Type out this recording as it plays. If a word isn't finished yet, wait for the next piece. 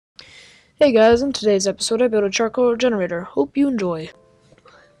Hey guys, in today's episode I built a charcoal generator. Hope you enjoy.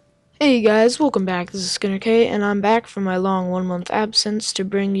 Hey guys, welcome back. This is Skinner K, and I'm back from my long 1 month absence to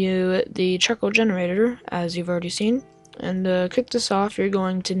bring you the charcoal generator, as you've already seen. And to kick this off, you're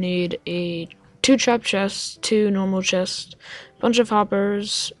going to need two trap chests, two normal chests, a bunch of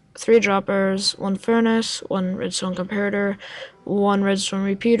hoppers, 3 droppers, 1 furnace, 1 redstone comparator, 1 redstone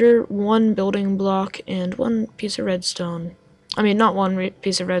repeater, 1 building block, and 1 piece of redstone. I mean, not one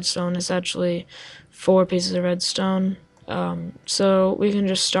piece of redstone, it's actually 4 pieces of redstone. So we can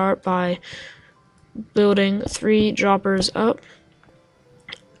just start by building 3 droppers up.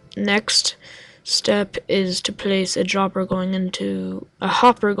 Next step is to place a hopper going into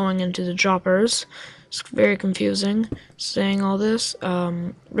the droppers. It's very confusing saying all this.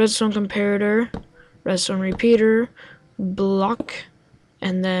 Redstone comparator, redstone repeater, block,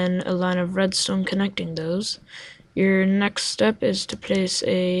 and then a line of redstone connecting those. Your next step is to place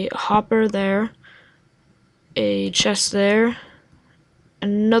a hopper there, a chest there,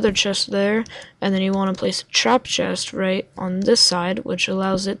 another chest there, and then you want to place a trap chest right on this side, which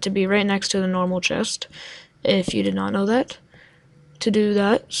allows it to be right next to the normal chest, if you did not know that. To do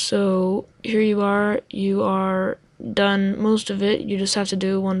that, so here you are done most of it. You just have to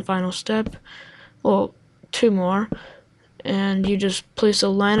do one final step, well, 2 more, and you just place a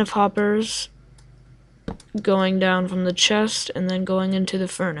line of hoppers going down from the chest and then going into the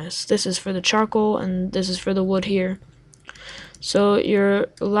furnace. This is for the charcoal and this is for the wood here. So your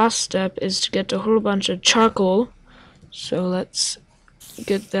last step is to get a whole bunch of charcoal. So let's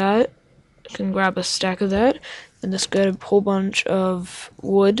get that. You can grab a stack of that and let's get a whole bunch of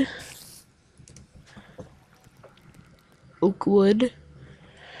wood. Oak wood.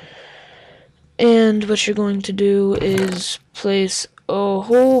 And what you're going to do is place a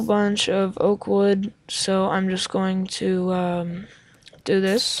whole bunch of oak wood. So I'm just going to do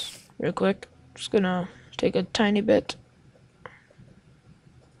this real quick. Just gonna take a tiny bit.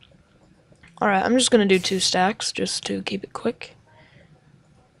 Alright, I'm just gonna do 2 stacks just to keep it quick.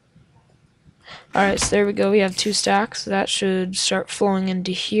 Alright, so there we go. We have 2 stacks. That should start flowing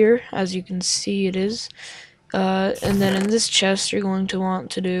into here. As you can see, it is. And then in this chest, you're going to want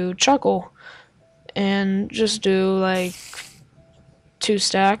to do charcoal. And just do like 2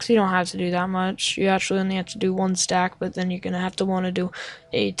 stacks. You don't have to do that much. You actually only have to do 1 stack, but then you're gonna have to want to do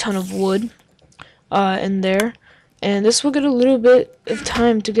a ton of wood in there. And this will get a little bit of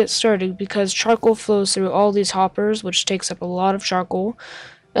time to get started because charcoal flows through all these hoppers, which takes up a lot of charcoal,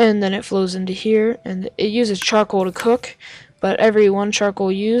 and then it flows into here, and it uses charcoal to cook, but every 1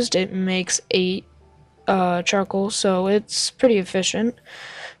 charcoal used, it makes 8 charcoal, so it's pretty efficient.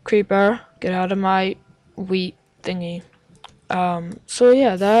 Creeper, get out of my wheat thingy. So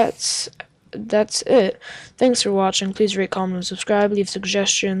yeah, that's it. Thanks for watching. Please rate, comment, and subscribe. Leave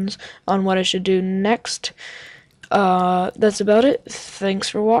suggestions on what I should do next. That's about it. Thanks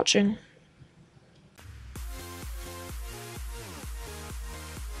for watching.